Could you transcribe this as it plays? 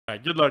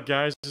right, good luck,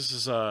 guys. This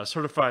is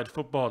Certified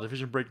Football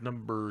Division Break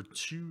number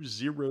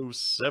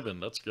 207.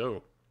 Let's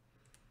go.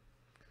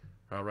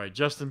 All right,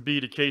 Justin B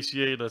to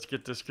KCA. Let's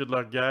get this. Good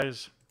luck,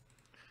 guys.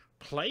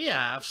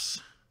 Playoffs.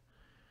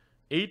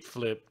 8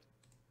 flip.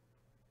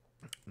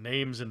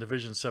 Names in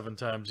division 7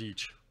 times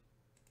each.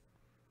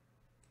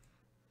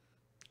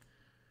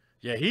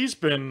 Yeah, he's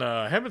been,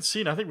 haven't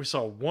seen, I think we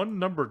saw one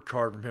numbered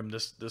card from him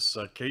this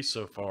case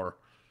so far.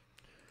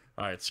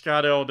 All right,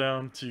 Scott L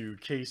down to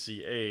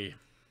KCA.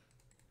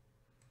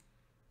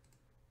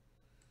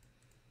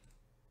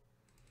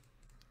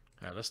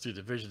 All right, let's do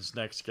divisions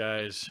next,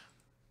 guys.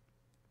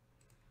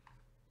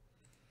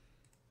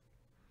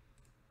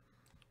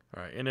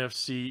 All right,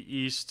 NFC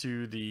East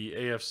to the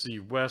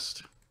AFC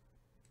West.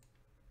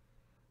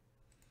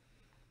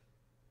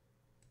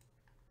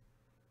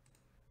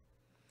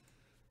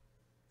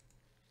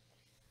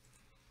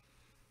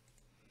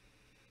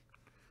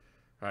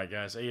 All right,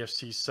 guys,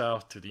 AFC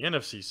South to the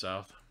NFC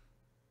South.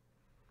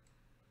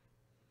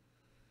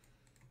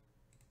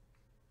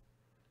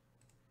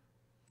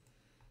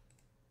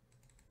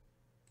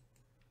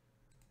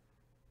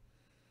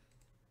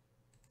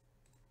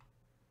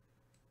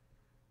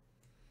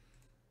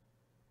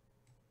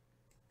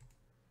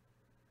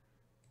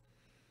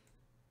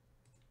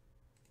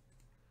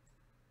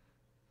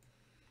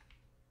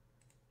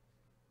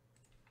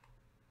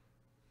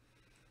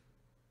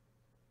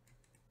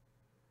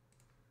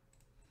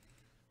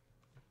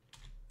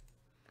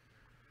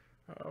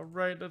 All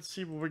right, let's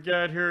see what we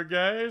got here,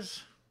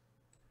 guys.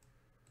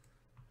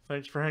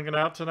 Thanks for hanging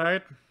out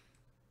tonight.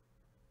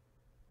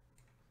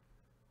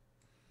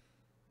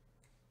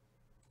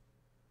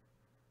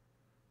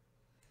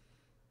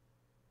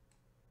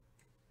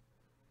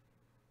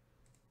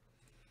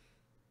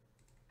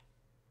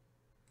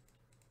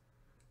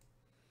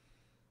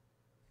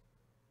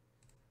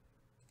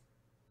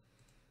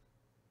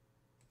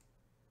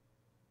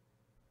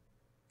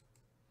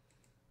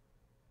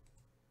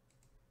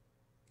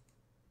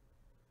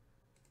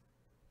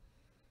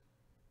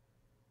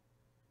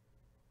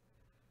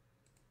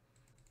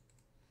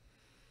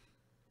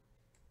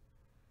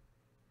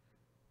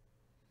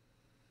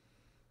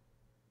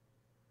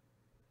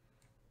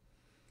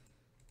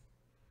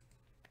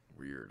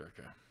 Weird,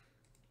 okay.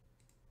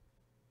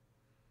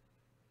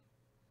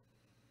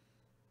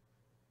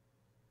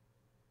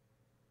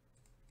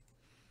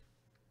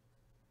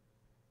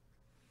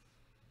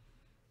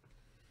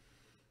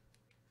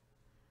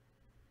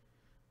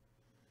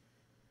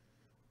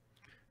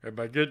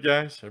 Everybody good,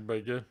 guys?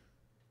 Everybody good?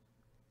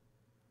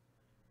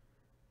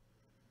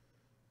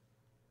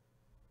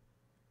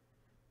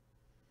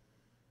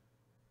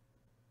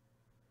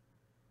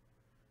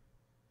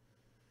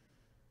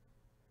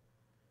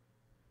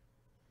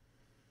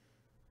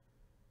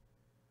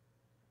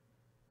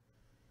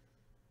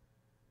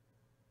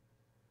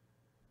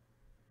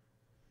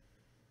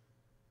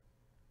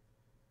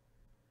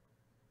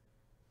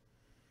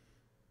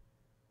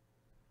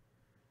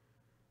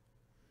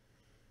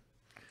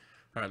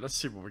 All right, let's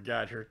see what we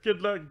got here.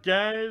 Good luck,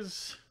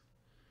 guys.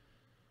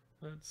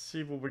 Let's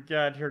see what we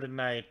got here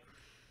tonight.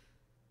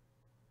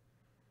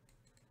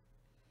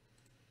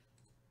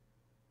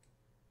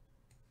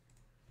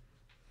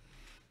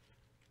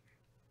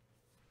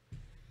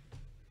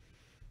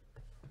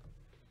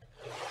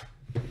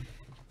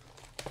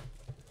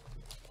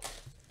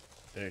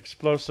 The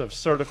explosive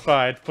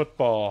certified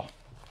football.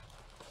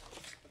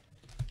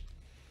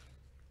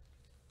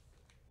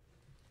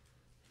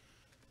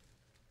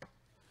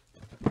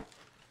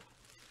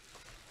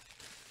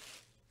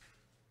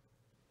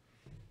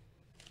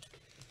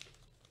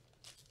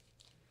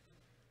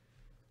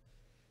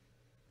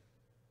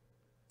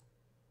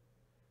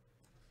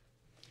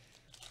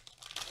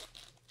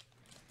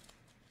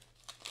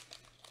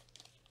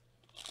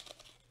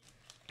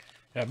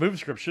 Yeah, movie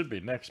script should be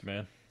next,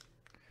 man.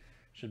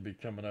 Should be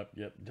coming up.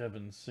 Yep,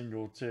 Devin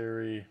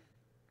Singletary.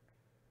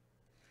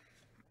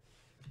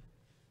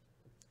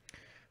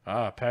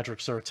 Ah, Patrick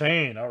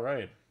Surtain. All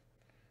right.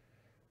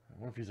 I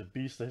wonder if he's a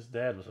beast. His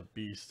dad was a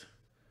beast.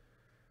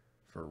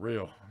 For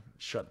real.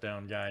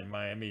 Shutdown guy in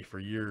Miami for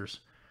years.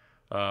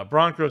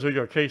 Broncos, here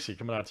you go. Casey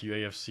coming out to you,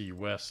 AFC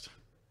West.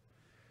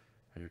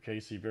 Here,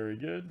 Casey, very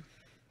good.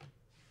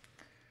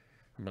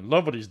 I'm in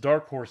love with these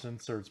dark horse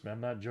inserts, man.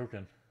 I'm not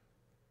joking.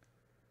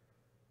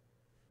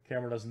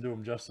 Camera doesn't do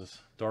them justice.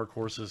 Dark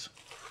horses.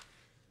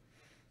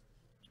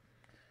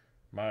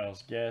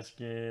 Myles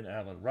Gaskin,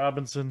 Allen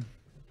Robinson.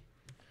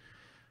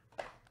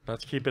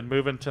 Let's keep it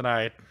moving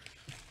tonight.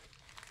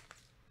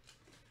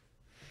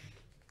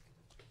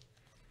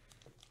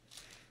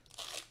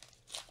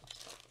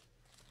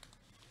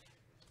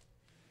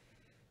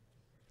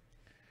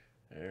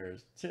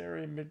 There's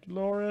Terry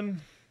McLaurin.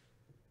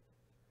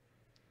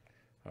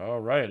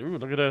 All right. Ooh,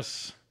 look at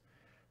this.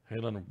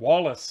 Halen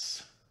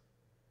Wallace.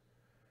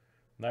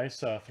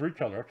 Nice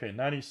 3-color. Okay,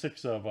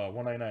 96 of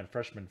 199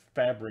 freshman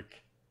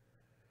fabric.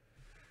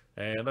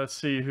 And let's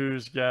see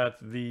who's got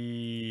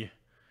the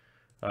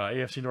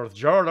AFC North.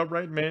 Jard up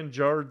right, man.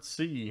 Jard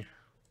C.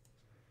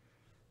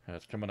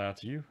 That's coming out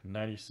to you.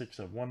 96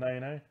 of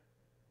 199.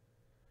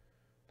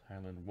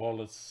 Highland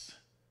Wallace.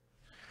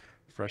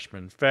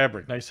 Freshman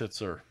Fabric. Nice hit,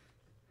 sir.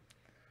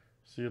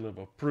 Seal of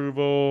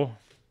approval.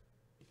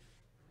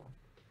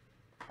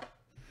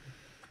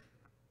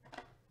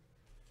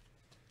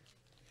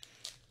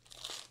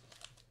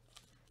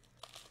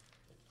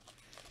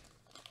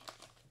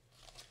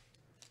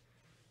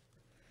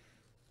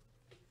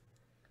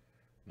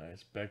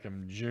 Nice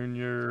Beckham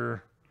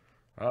Jr.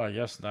 Ah,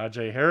 yes,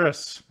 Najee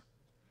Harris.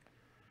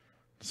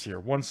 Let's see here.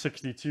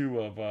 162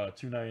 of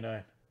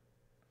 299.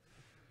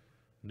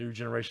 New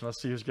generation.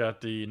 Let's see who's got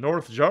the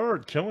North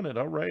Jard. Killing it.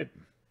 All right.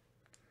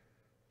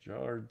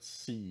 Jard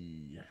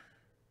C.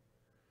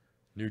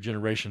 New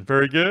generation.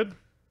 Very good.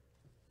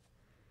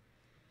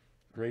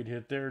 Great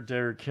hit there.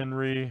 Derrick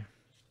Henry.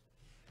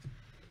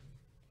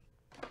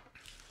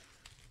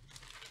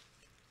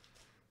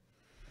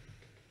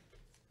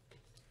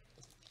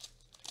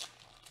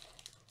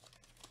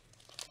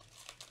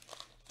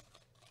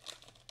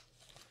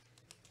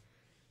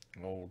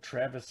 Old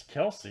Travis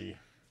Kelce.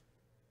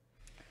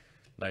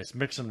 Nice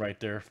mixing right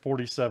there.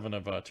 47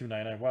 of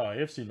 299. Wow,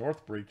 AFC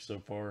North break so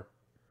far.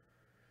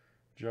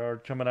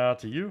 Jard coming out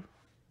to you.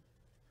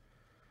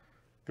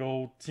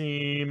 Gold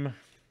team.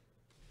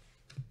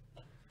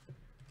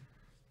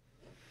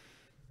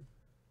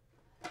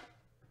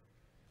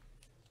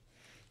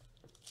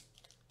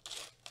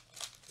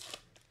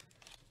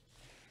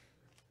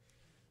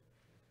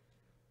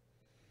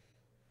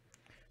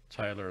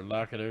 Tyler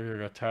Lockett. Here we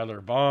go. Tyler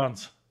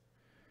Bonds.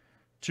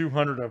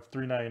 200 of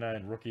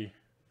 399 rookie.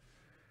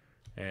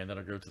 And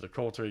that'll go to the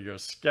Colts. There you go,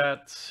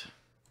 Scott.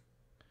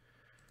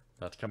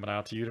 That's coming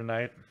out to you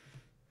tonight.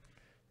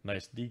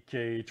 Nice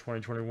DK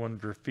 2021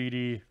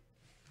 graffiti.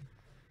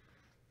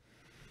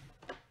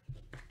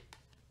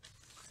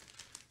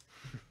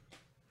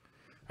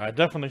 I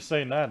definitely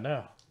say not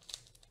now.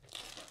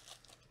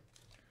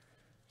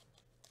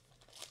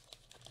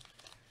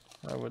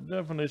 I would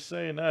definitely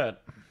say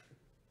not.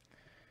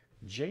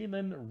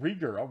 Jalen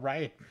Rieger. All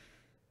right.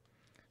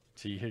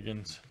 T.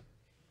 Higgins.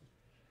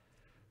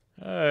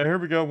 Here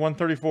we go.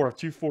 134 of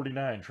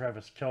 249.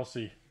 Travis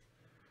Kelce.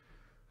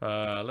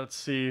 Let's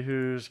see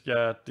who's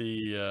got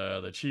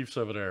the Chiefs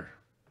over there.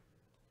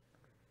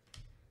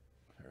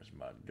 There's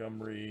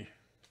Montgomery.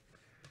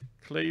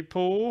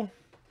 Claypool.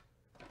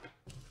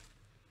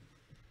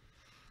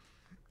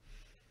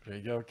 There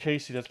you go.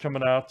 Casey, that's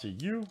coming out to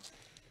you.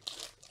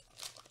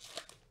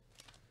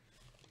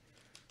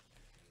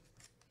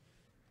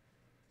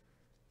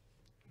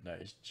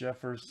 Nice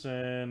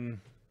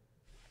Jefferson.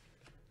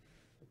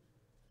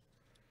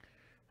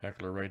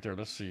 Heckler right there.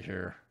 Let's see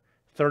here.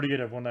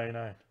 38 of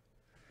 199.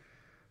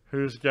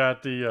 Who's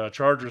got the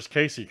Chargers?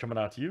 Casey coming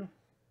out to you.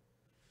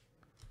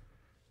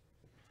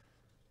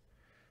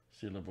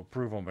 Seal of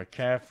approval.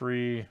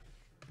 McCaffrey.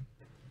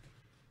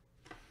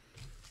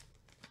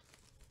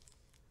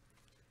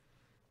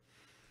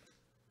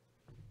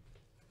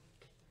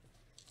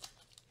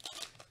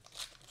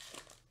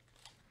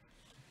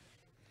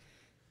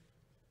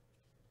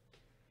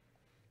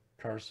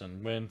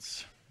 Carson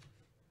Wentz.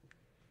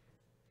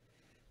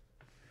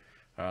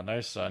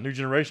 Nice new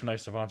generation.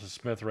 Nice Devonta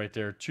Smith right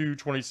there.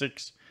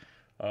 226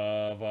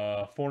 of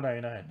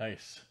 499.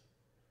 Nice.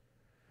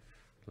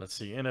 Let's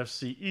see.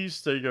 NFC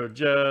East. There you go,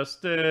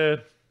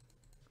 Justin.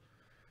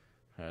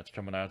 That's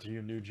coming out to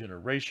you. New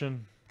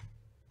generation.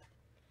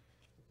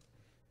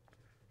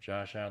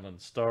 Josh Allen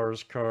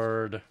Stars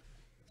card.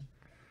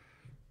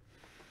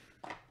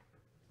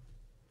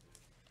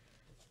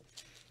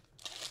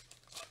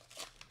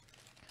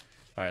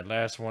 All right,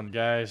 last one,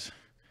 guys.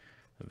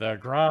 The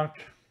Gronk.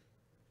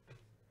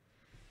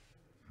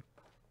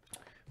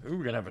 Ooh,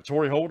 we're going to have a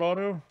Torrey Holt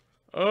auto.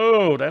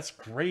 Oh, that's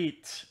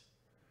great.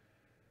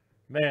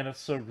 Man, that's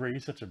so great.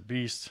 He's such a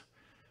beast.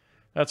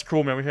 That's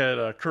cool, man. We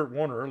had Kurt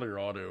Warner earlier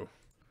auto.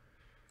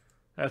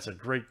 That's a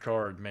great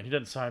card, man. He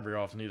doesn't sign very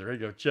often either. Here you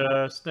go.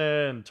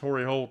 Justin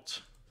Torrey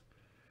Holt.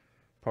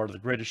 Part of the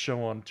greatest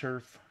show on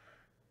turf.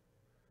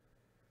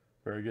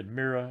 Very good.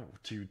 Mira,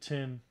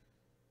 210.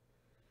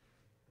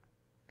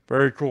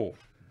 Very cool.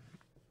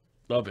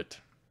 Love it.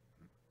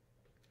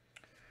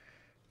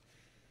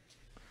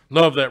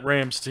 Love that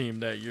Rams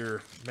team that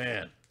year.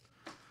 Man,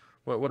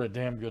 what a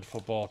damn good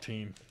football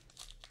team.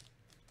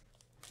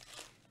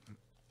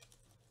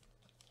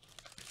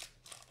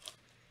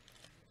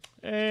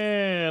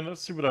 And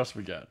let's see what else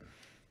we got.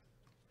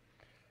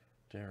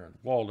 Darren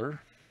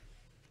Waller.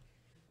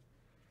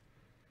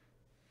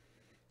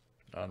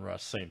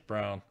 Ross St.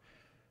 Brown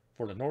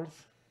for the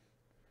North.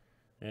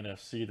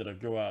 NFC that'll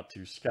go out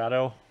to Scott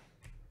L.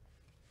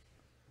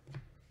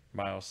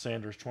 Miles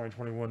Sanders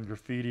 2021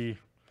 graffiti.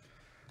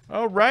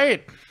 All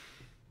right.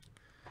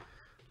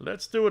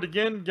 Let's do it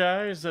again,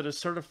 guys. That is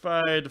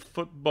certified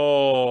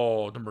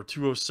football number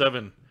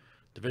 207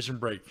 division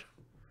break.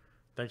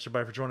 Thanks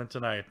everybody for joining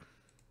tonight.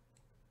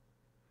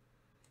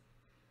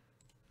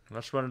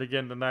 Let's run it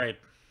again tonight.